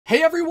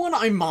Hey everyone,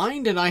 I'm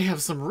Mind, and I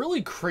have some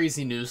really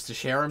crazy news to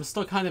share. I'm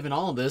still kind of in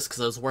all of this because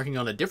I was working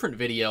on a different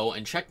video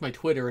and checked my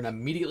Twitter and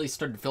immediately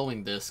started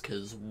filming this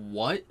because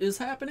what is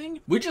happening?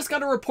 We just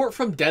got a report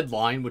from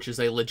Deadline, which is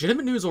a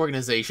legitimate news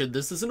organization.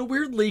 This isn't a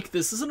weird leak,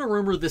 this isn't a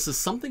rumor, this is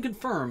something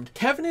confirmed.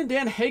 Kevin and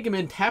Dan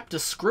Hageman tapped to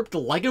script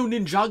LEGO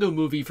Ninjago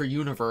movie for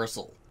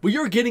Universal. We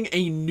are getting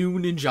a new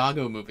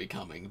Ninjago movie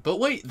coming.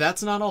 But wait,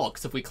 that's not all,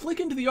 because if we click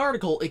into the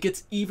article, it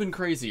gets even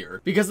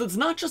crazier. Because it's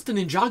not just a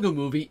Ninjago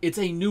movie, it's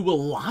a new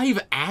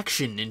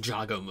live-action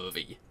Ninjago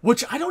movie.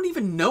 Which I don't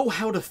even know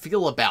how to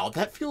feel about.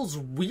 That feels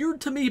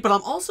weird to me, but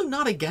I'm also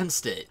not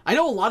against it. I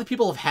know a lot of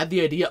people have had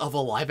the idea of a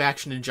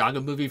live-action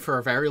Ninjago movie for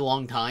a very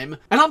long time,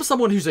 and I'm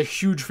someone who's a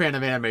huge fan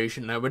of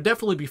animation, and I would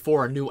definitely be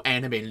for a new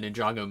animated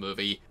Ninjago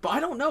movie. But I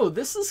don't know,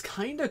 this is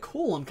kinda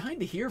cool. I'm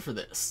kinda here for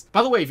this.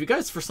 By the way, if you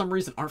guys for some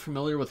reason aren't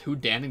familiar with who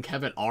Dan and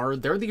Kevin are,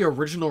 they're the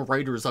original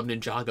writers of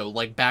Ninjago,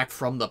 like back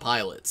from the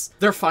pilots.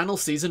 Their final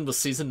season was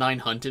season 9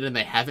 Hunted, and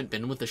they haven't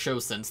been with the show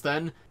since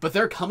then, but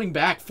they're coming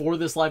back for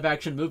this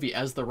live-action movie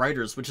as the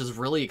writers, which is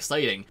really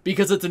exciting,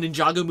 because it's a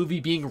Ninjago movie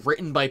being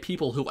written by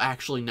people who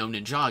actually know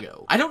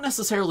Ninjago. I don't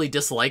necessarily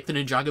dislike the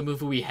Ninjago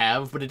movie we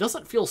have, but it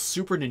doesn't feel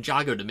super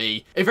Ninjago to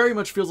me. It very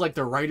much feels like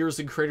the writers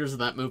and creators of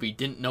that movie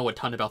didn't know a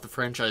ton about the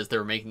franchise they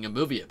were making a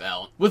movie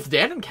about. With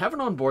Dan and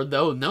Kevin on board,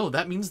 though, no,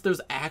 that means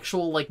there's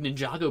actual, like,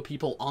 Ninjago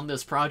people on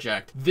this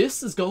project.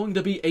 This is going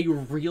to be a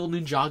real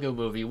Ninjago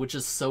movie, which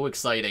is so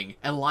exciting,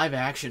 and live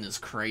action is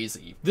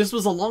crazy. This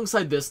was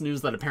alongside this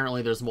news that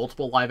apparently there's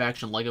multiple live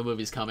action LEGO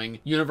movies coming.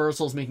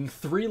 Universal's making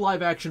 3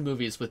 live action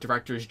movies with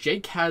directors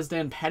Jake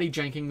Kasdan, Patty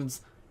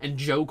Jenkins, and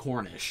Joe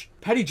Cornish.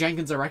 Patty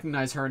Jenkins, I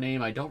recognize her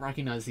name, I don't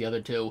recognize the other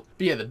two.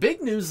 But yeah, the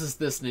big news is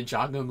this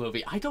Ninjago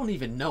movie. I don't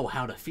even know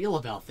how to feel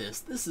about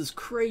this. This is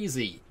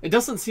crazy. It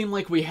doesn't seem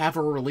like we have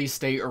a release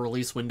date or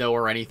release window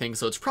or anything,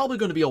 so it's probably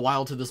going to be a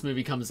while till this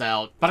movie comes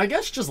out. But I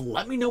guess just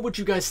let me know what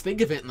you guys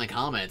think of it in the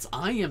comments.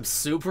 I am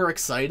super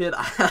excited.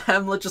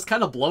 I'm just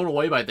kind of blown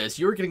away by this.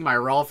 You're getting my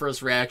raw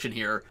first reaction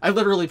here. I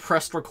literally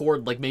pressed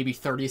record like maybe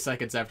 30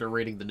 seconds after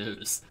reading the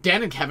news.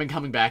 Dan and Kevin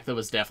coming back, though,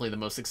 is definitely the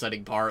most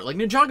exciting part. Like,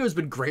 Ninjago's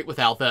been great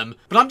without them,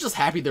 but I'm just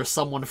happy there's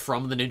someone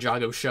from the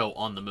Ninjago show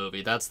on the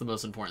movie. That's the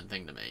most important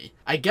thing to me.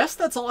 I guess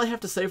that's all I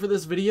have to say for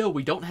this video.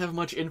 We don't have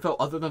much info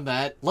other than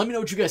that. Let me know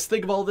what you guys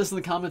think of all this in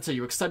the comments. Are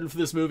you excited for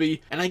this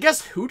movie? And I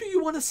guess, who do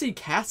you want to see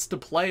cast to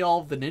play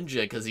all of the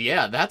ninja? Because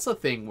yeah, that's a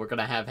thing we're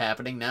gonna have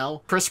happening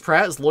now. Chris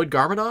Pratt as Lloyd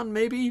Garmadon,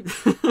 maybe?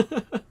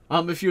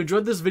 If you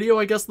enjoyed this video,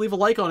 I guess leave a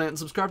like on it and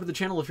subscribe to the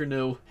channel if you're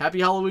new.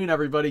 Happy Halloween,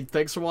 everybody.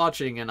 Thanks for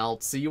watching, and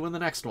I'll see you in the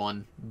next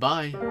one.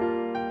 Bye.